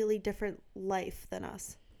completely different life than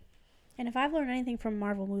us. And if I've learned anything from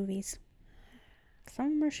Marvel movies, some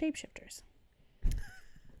of them are shapeshifters.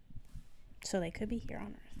 So they could be here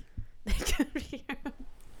on Earth. They could be here.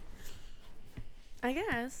 I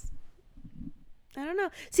guess. I don't know.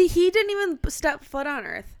 See, he didn't even step foot on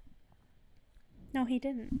Earth. No, he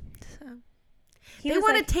didn't. So He they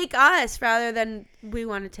want to take us rather than we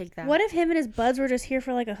want to take them. What if him and his buds were just here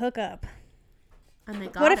for a hookup? And they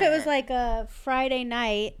got What if it was a Friday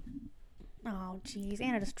night? Oh, jeez.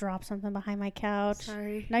 Anna just dropped something behind my couch.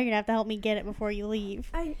 Sorry. Now you're going to have to help me get it before you leave.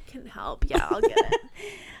 I can help. Yeah, I'll get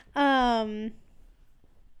it.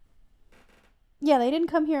 Yeah, they didn't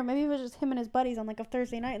come here. Maybe it was just him and his buddies on a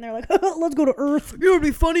Thursday night, and they're like, let's go to Earth. You would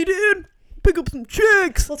be funny, dude. Pick up some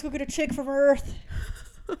chicks. Let's go get a chick from Earth.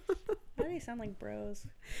 Why do they sound like bros?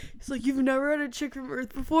 It's like, you've never had a chick from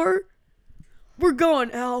Earth before? We're going,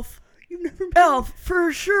 Alf. You've never been Alf,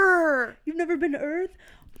 for sure. You've never been to Earth?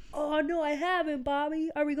 Oh, no, I haven't, Bobby.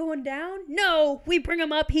 Are we going down? No, we bring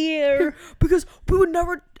them up here. Because we would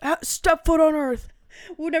never step foot on Earth.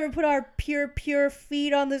 We would never put our pure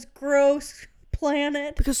feet on this gross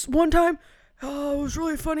planet. Because one time, it was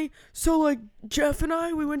really funny. So, Jeff and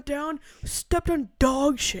I, we went down, stepped on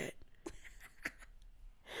dog shit.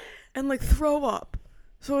 And, throw up.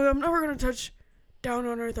 So I'm never going to touch down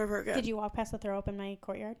on Earth ever again. Did you walk past the throw up in my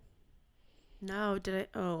courtyard? No, did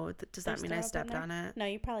I? Oh, does that There's mean I throw up in stepped there? on it? No,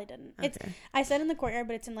 you probably didn't. Okay. I said in the courtyard,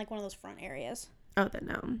 but it's in one of those front areas. Oh, then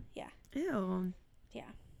no. Yeah. Ew. Yeah,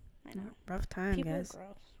 I know. Rough time, People guys. are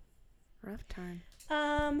gross. Rough time.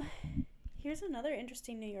 Here's another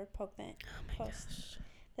interesting New York Post Gosh.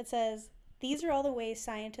 that says, "These are all the ways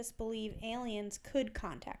scientists believe aliens could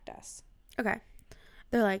contact us." Okay.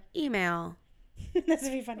 They're like, email, This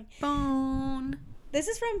would be funny. phone. This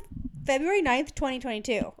is from February 9th,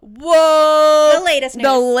 2022. Whoa! The latest news.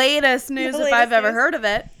 The latest news, The if I've latest ever news. heard of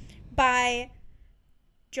it. By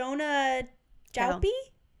Jonah Jalpi.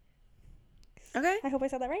 Okay. I hope I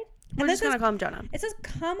said that right. We're And just going to call him Jonah. It says,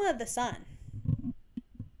 comma, the sun.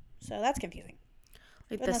 So that's confusing.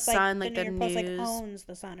 The Unless, sun, the the New York Post, news. owns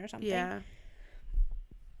the sun or something. Yeah.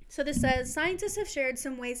 So this says, scientists have shared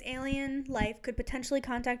some ways alien life could potentially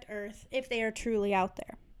contact Earth if they are truly out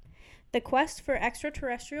there. The quest for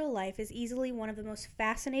extraterrestrial life is easily one of the most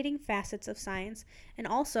fascinating facets of science and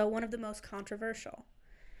also one of the most controversial.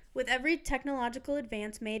 With every technological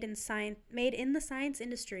advance made in the science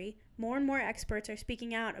industry, more and more experts are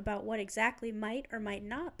speaking out about what exactly might or might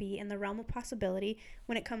not be in the realm of possibility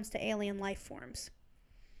when it comes to alien life forms.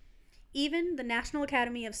 Even the National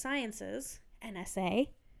Academy of Sciences, NSA,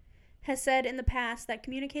 has said in the past that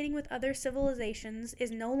communicating with other civilizations is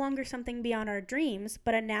no longer something beyond our dreams,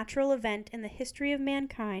 but a natural event in the history of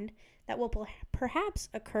mankind that will perhaps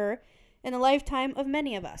occur in the lifetime of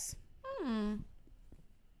many of us.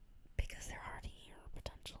 Because they're already here,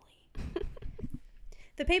 potentially.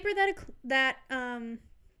 The paper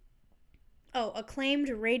acclaimed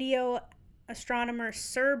radio astronomer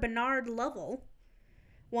Sir Bernard Lovell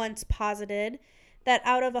once posited that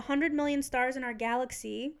out of 100 million stars in our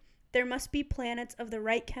galaxy, there must be planets of the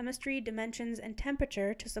right chemistry, dimensions, and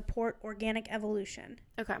temperature to support organic evolution.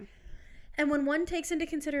 Okay. And when one takes into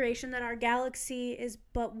consideration that our galaxy is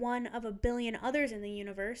but one of a billion others in the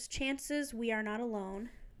universe, chances we are not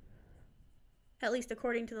alone, at least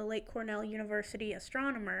according to the late Cornell University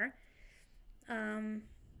astronomer.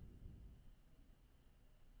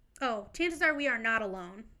 Chances are we are not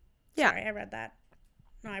alone. Yeah. Sorry, I read that.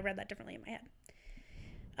 No, I read that differently in my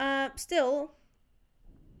head. Still,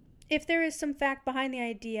 if there is some fact behind the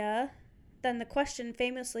idea then the question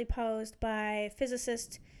famously posed by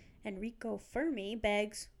physicist Enrico Fermi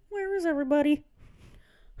begs, where is everybody?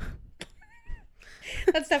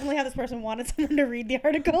 That's definitely how this person wanted someone to read the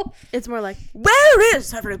article. It's more like, where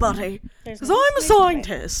is everybody? Because I'm a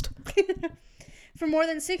scientist. For more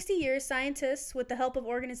than 60 years, scientists, with the help of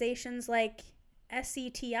organizations like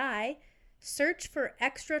SETI, Search for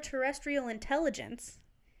Extraterrestrial Intelligence,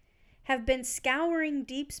 have been scouring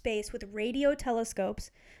deep space with radio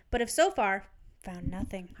telescopes, but have so far found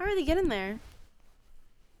nothing. How are they getting there?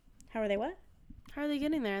 How are they what? How are they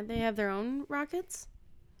getting there? They have their own rockets?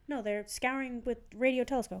 No, they're scouring with radio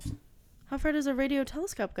telescopes. How far does a radio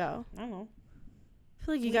telescope go? I don't know. I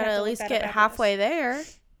feel like you We'd gotta have to at look least that get up after halfway there.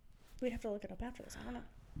 We'd have to look it up after this. I don't know.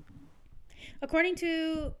 According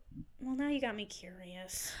to... Well, now you got me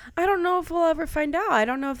curious. I don't know if we'll ever find out. I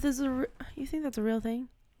don't know if this is a... You think that's a real thing?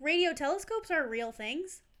 Radio telescopes are real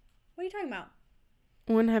things? What are you talking about?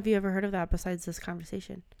 When have you ever heard of that besides this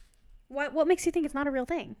conversation? What makes you think it's not a real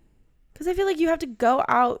thing? Because I feel like you have to go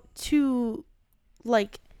out to,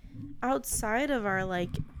 like, outside of our,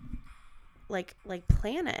 like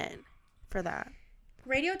planet for that.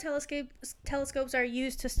 Radio telescopes are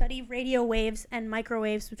used to study radio waves and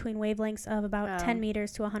microwaves between wavelengths of about 10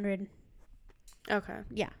 meters to 100. Okay.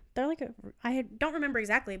 Yeah. They're like I don't remember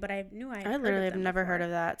exactly, but I knew I literally have never heard of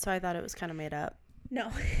that, so I thought it was kind of made up.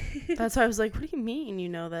 No. That's why I was like, what do you mean you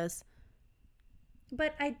know this?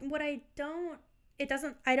 But I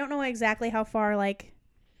don't know exactly how far, like...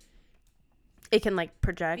 It can, like,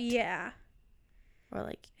 project? Yeah. Or,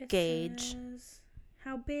 like, gauge?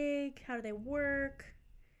 How big? How do they work?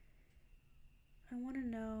 I want to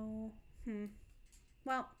know.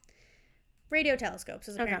 Well, radio telescopes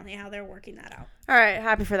is apparently how they're working that out. All right.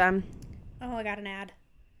 Happy for them. Oh, I got an ad.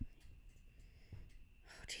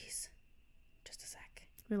 Oh, jeez. Just a sec.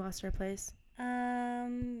 We lost our place.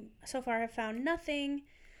 So far I've found nothing.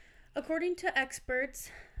 According to experts,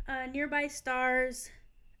 nearby stars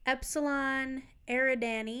Epsilon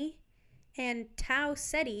Eridani and Tau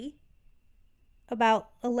Ceti, about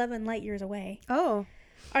 11 light years away, are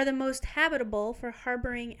the most habitable for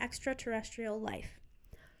harboring extraterrestrial life.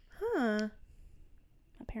 Huh.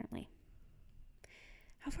 Apparently.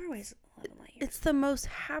 How far away is 11 light years? It's the most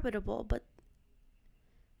habitable, but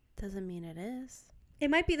doesn't mean it is. It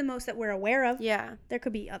might be the most that we're aware of. Yeah. There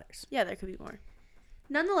could be others. Yeah, there could be more.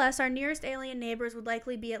 Nonetheless, our nearest alien neighbors would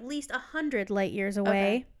likely be at least 100 light years away.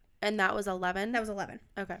 Okay. And that was 11? That was 11.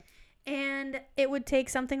 Okay. And it would take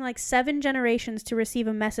something like 7 generations to receive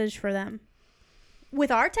a message for them.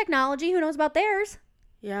 With our technology, who knows about theirs?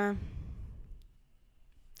 Yeah.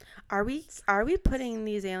 Are we putting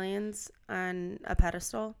these aliens on a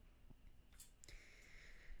pedestal?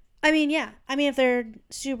 I mean, yeah. I mean, if they're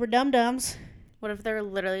super dum-dums. What if they're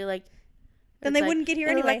literally like... Then they wouldn't get here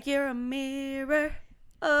anyway. Like you're a mirror.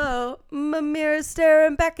 Oh, my mirror's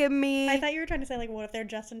staring back at me. I thought you were trying to say, like, what if they're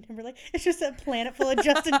Justin Timberlake? It's just a planet full of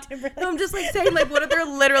Justin Timberlake. No, I'm just, like, saying, like, what if they're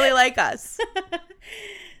literally like us?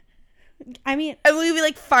 I mean... And we,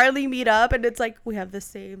 like, finally meet up, and it's, like, we have the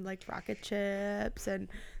same, like, rocket chips and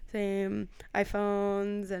same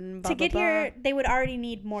iPhones and blah, to blah, get blah. here, they would already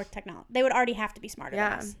need more technology. They would already have to be smarter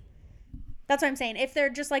than us. That's what I'm saying. If they're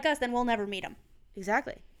just like us, then we'll never meet them.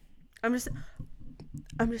 Exactly. I'm just,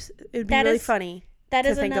 it'd be really funny. That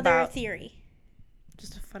is another theory.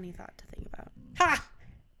 Just a funny thought to think about. Ha!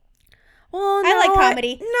 Well, no, I like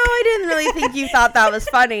comedy. I didn't really think you thought that was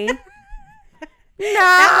funny. No.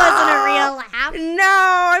 That wasn't a real laugh.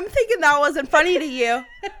 No, I'm thinking that wasn't funny to you.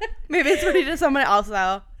 Maybe it's funny to someone else,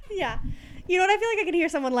 though. Yeah. You know what? I feel like I can hear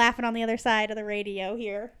someone laughing on the other side of the radio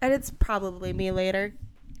here. And it's probably me later.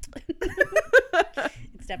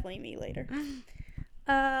 It's definitely me later.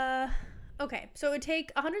 Okay, so it would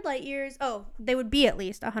take 100 light years. Oh, they would be at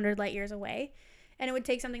least 100 light years away. And it would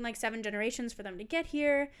take something like 7 generations for them to get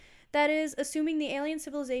here. That is, assuming the alien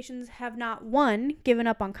civilizations have not, 1, given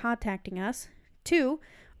up on contacting us, 2,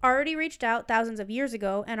 already reached out thousands of years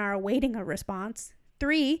ago and are awaiting a response,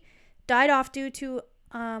 3, died off due to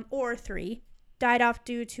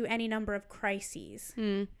any number of crises.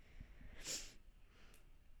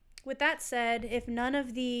 With that said, if none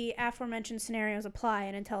of the aforementioned scenarios apply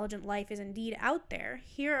and intelligent life is indeed out there,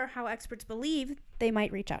 here are how experts believe they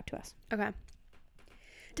might reach out to us. Okay.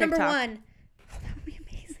 Number 1. Oh, that would be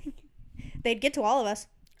amazing. They'd get to all of us.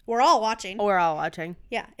 We're all watching. We're all watching.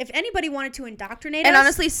 Yeah. If anybody wanted to indoctrinate us. And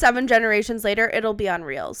honestly, 7 generations later, it'll be on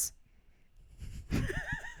Reels.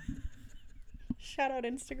 Shout out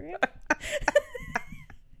Instagram.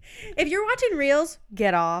 If you're watching Reels,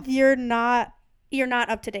 get off. You're not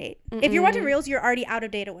up to date. Mm-mm. If you're watching Reels, you're already out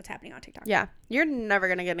of date at what's happening on TikTok. Yeah. You're never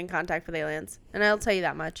going to get in contact with aliens. And I'll tell you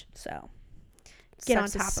that much. So, get on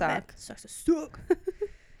Sucks to top of suck. it. Sucks to suck.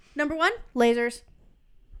 Number 1, lasers.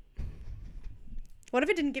 What if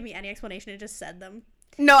it didn't give me any explanation? It just said them.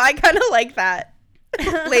 No, I kind of like that.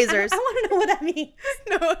 Lasers. I want to know what that means.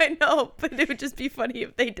 No, I know, but it would just be funny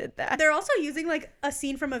if they did that. They're also using like a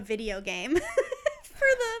scene from a video game for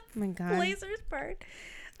Oh my the god. lasers part.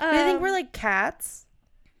 Do you think we're like cats?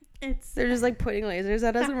 It's They're just like pointing lasers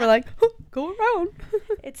at us and we're like, oh, go around.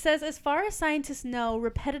 It says, as far as scientists know,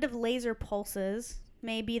 repetitive laser pulses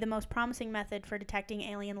may be the most promising method for detecting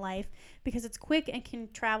alien life because it's quick and can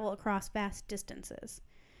travel across vast distances.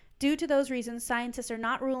 Due to those reasons, scientists are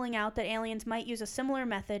not ruling out that aliens might use a similar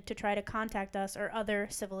method to try to contact us or other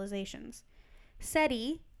civilizations.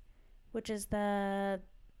 SETI, which is the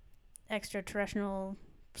extraterrestrial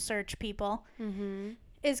search people,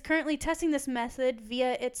 is currently testing this method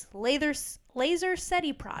via its Laser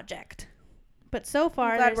SETI project. But so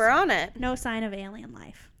far, I'm glad we're on it. no sign of alien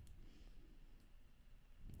life.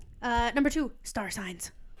 Number 2, star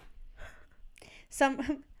signs.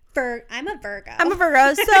 I'm a Virgo. I'm a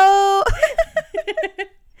Virgo, so...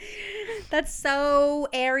 That's so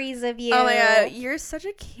Aries of you. Oh my god, you're such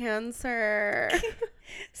a Cancer.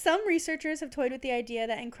 Some researchers have toyed with the idea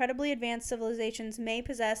that incredibly advanced civilizations may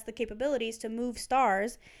possess the capabilities to move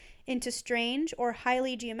stars into strange or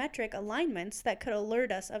highly geometric alignments that could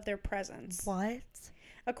alert us of their presence. What?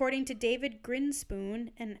 According to David Grinspoon,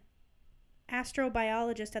 an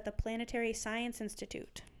astrobiologist at the Planetary Science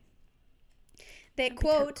Institute. They That'd be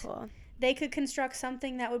kinda quote, cool. they could construct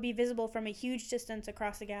something that would be visible from a huge distance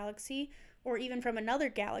across the galaxy or even from another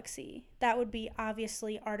galaxy. That would be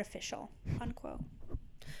obviously artificial, unquote.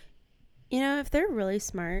 You know, if they're really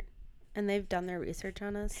smart and they've done their research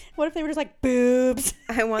on us, What if they were just like boobs?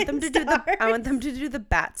 I want them to do Stars. the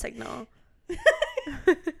bat signal.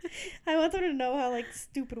 I want them to know how like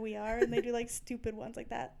stupid we are, and they do like stupid ones like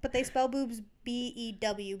that. But they spell boobs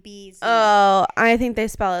BEWBs Oh, I think they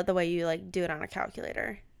spell it the way you like do it on a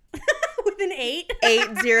calculator. with an 8.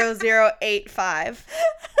 80085.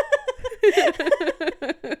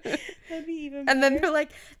 That'd be even. And then better. they're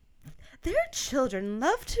like, their children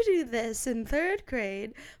love to do this in 3rd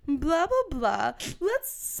grade. Blah, blah, blah.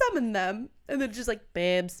 Let's summon them. And then just like,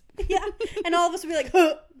 babes. Yeah, and all of us would be like,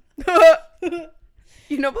 huh.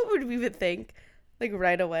 You know what would we would think? Like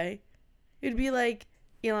right away. It'd be like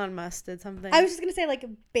Elon Musk did something. I was just gonna say like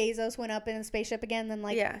Bezos went up in a spaceship again, then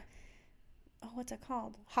like yeah. oh, what's it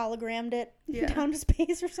called? Hologrammed it Yeah. down to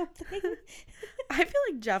space or something. I feel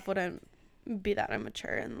like Jeff wouldn't be that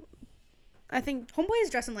immature, and I think Homeboy is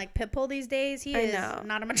dressing like Pitbull these days. He I is know.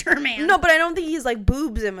 not a mature man. no, but I don't think he's like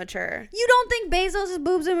boobs immature. You don't think Bezos'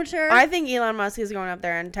 boobs immature? I think Elon Musk is going up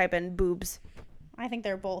there and typing boobs. I think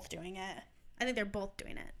they're both doing it. I think they're both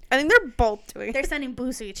doing it. I think they're both doing They're sending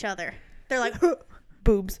boobs to each other. They're like,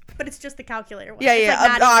 boobs. but it's just the calculator one. Yeah, It's yeah, like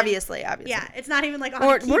not even- obviously. yeah, it's not even like on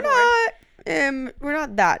We're, a keyboard. we're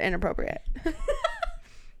not that inappropriate.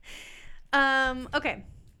 Okay.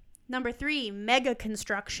 Number 3, mega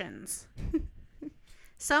constructions.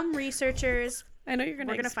 Some researchers I know you're We're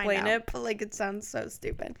gonna gonna find explain out. it, but like it sounds so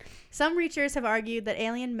stupid. Some researchers have argued that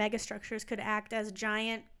alien megastructures could act as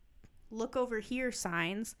giant look over here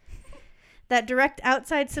signs that direct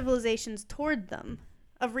outside civilizations toward them.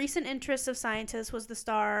 Of recent interest of scientists was the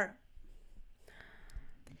star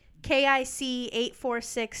KIC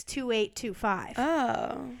 8462825,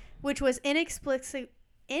 Oh. which was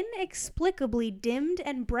inexplicably dimmed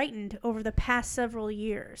and brightened over the past several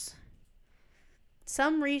years.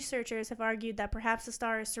 Some researchers have argued that perhaps the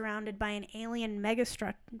star is surrounded by an alien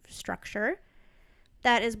megastructure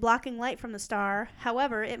that is blocking light from the star.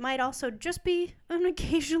 However, it might also just be an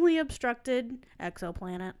occasionally obstructed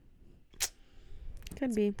exoplanet.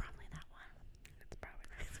 Could be. Probably that one. It's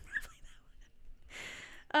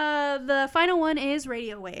probably The final one is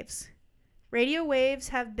radio waves. Radio waves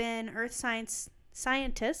have been Earth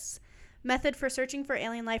scientists' method for searching for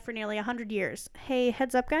alien life for nearly 100 years. Hey,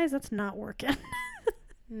 heads up, guys, that's not working.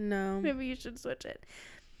 No. Maybe you should switch it.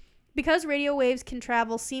 Because radio waves can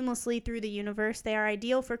travel seamlessly through the universe, they are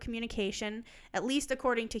ideal for communication, at least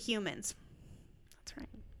according to humans. That's right.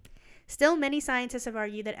 Still, many scientists have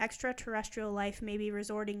argued that extraterrestrial life may be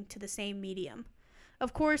resorting to the same medium.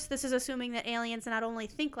 Of course, this is assuming that aliens not only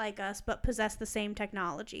think like us, but possess the same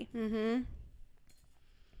technology. Mm-hmm.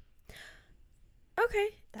 Okay.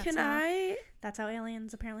 That's That's how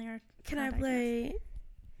aliens apparently are. Can I contacting us. play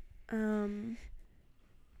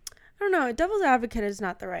I don't know, devil's advocate is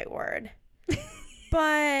not the right word.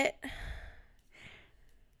 But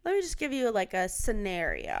let me just give you like a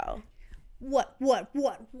scenario. What's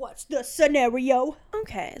the scenario?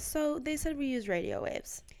 Okay, so they said we use radio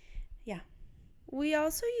waves. Yeah. We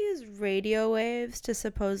also use radio waves to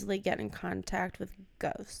supposedly get in contact with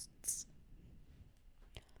ghosts.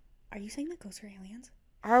 Are you saying that ghosts are aliens?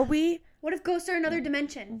 Are we? What if ghosts are another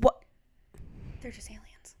dimension? What? They're just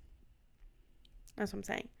aliens. That's what I'm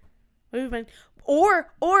saying. We've been,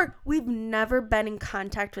 or we've never been in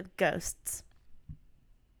contact with ghosts.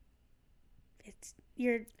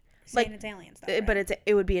 You're saying Like, it's aliens, though, right? But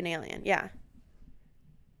it would be an alien, yeah.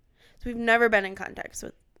 So we've never been in contact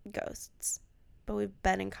with ghosts, but we've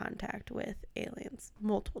been in contact with aliens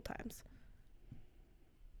multiple times.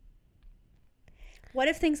 What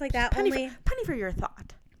if things like that Penny for your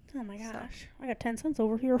thought. Oh my gosh. I got 10 cents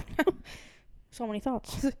over here. So many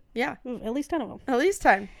thoughts. Yeah. Ooh, at least 10 of them. At least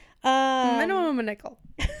 10. Minimum a nickel.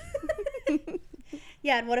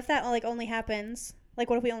 Yeah, and what if that like only happens? Like,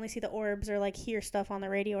 what if we only see the orbs or like hear stuff on the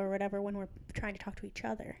radio or whatever when we're trying to talk to each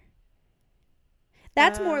other?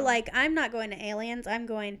 That's more like, I'm not going to aliens. I'm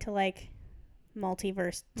going to like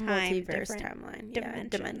multiverse timeline.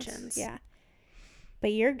 dimensions. Yeah.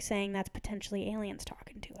 But you're saying that's potentially aliens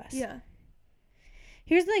talking to us. Yeah.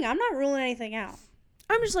 Here's the thing. I'm not ruling anything out.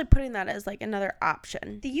 I'm just like putting that as like another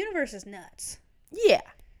option. The universe is nuts. Yeah.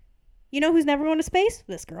 You know who's never going to space?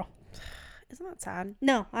 This girl. Isn't that sad?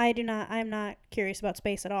 No, I do not. I'm not curious about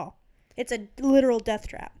space at all. It's a literal death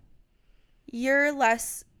trap. You're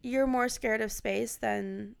more scared of space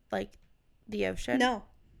than like the ocean? No.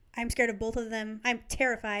 I'm scared of both of them. I'm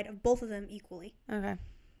terrified of both of them equally. Okay.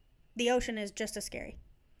 The ocean is just as scary.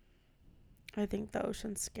 I think the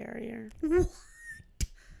ocean's scarier. What?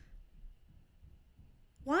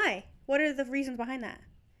 Why? What are the reasons behind that?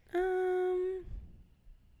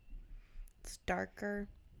 It's darker.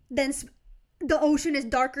 Then the ocean is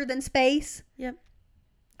darker than space? Yep.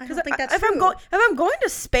 I don't think that's if true. If I'm going to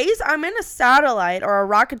space, I'm in a satellite or a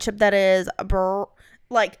rocket ship that is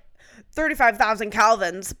like 35,000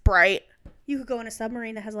 kelvins bright. You could go in a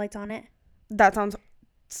submarine that has lights on it. That sounds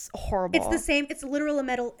horrible. It's the same. It's literal a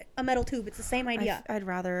metal tube. It's the same idea. I'd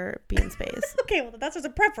rather be in space. Okay, well that's just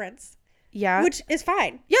a preference. Yeah. Which is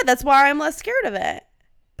fine. Yeah, that's why I'm less scared of it.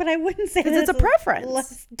 But I wouldn't say that it's a preference.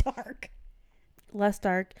 Less dark. Less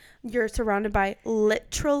dark. You're surrounded by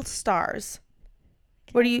literal stars.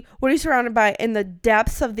 What are you surrounded by in the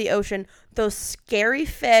depths of the ocean? Those scary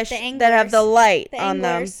fish that have the light on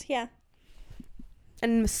them. Yeah.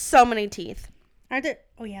 And so many teeth. Aren't there?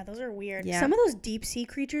 Oh yeah, those are weird. Yeah. Some of those deep sea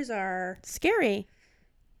creatures are scary.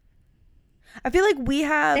 I feel like they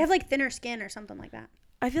have like thinner skin or something like that.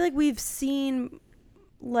 I feel like we've seen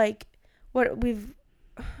like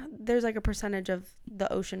there's like a percentage of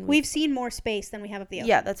the ocean. We've seen more space than we have of the ocean.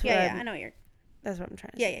 Yeah, that's what I know that's what I'm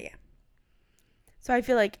trying to say. Yeah. So I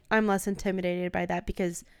feel like I'm less intimidated by that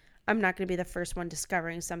because I'm not going to be the first one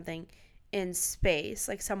discovering something in space.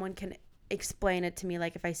 Like someone can explain it to me.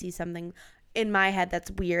 Like if I see something in my head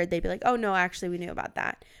that's weird, they'd be like, oh no, actually we knew about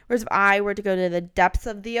that. Whereas if I were to go to the depths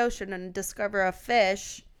of the ocean and discover a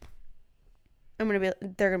fish, they're going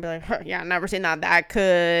to be like, huh, yeah, never seen that. That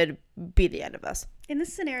could be the end of us. In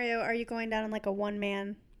this scenario, are you going down in like a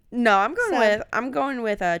one-man? No, I'm going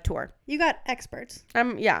with a tour. You got experts.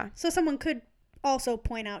 Yeah. So someone could also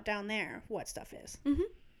point out down there what stuff is. Mm-hmm.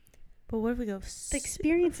 But what if we go? The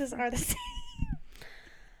experiences are the same.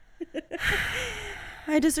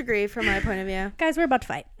 I disagree from my point of view. Guys, we're about to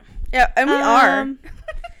fight. Yeah, and we are.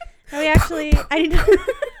 We actually, I need to.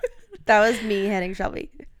 That was me hitting Shelby.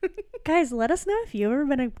 Guys, let us know if you've ever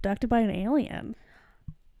been abducted by an alien.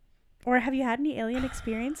 Or have you had any alien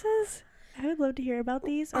experiences? I would love to hear about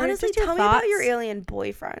these. Honestly, tell me about your alien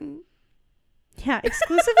boyfriend. Yeah,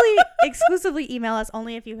 exclusively email us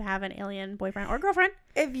only if you have an alien boyfriend or girlfriend.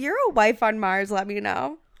 If you're a wife on Mars, let me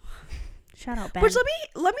know. Shout out Ben. Which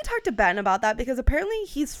let me talk to Ben about that because apparently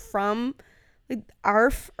he's from like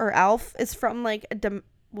Alf is from like the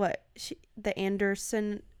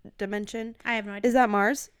Anderson dimension. I have no idea. Is that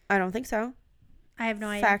Mars? I don't think so. I have no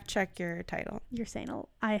idea. Fact check your title. You're saying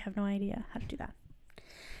I have no idea how to do that.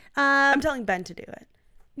 I'm telling Ben to do it.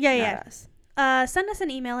 Yeah. Us. Send us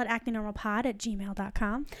an email at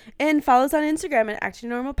actingnormalpod@gmail.com. And follow us on Instagram at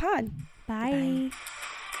actingnormalpod. Bye. Bye.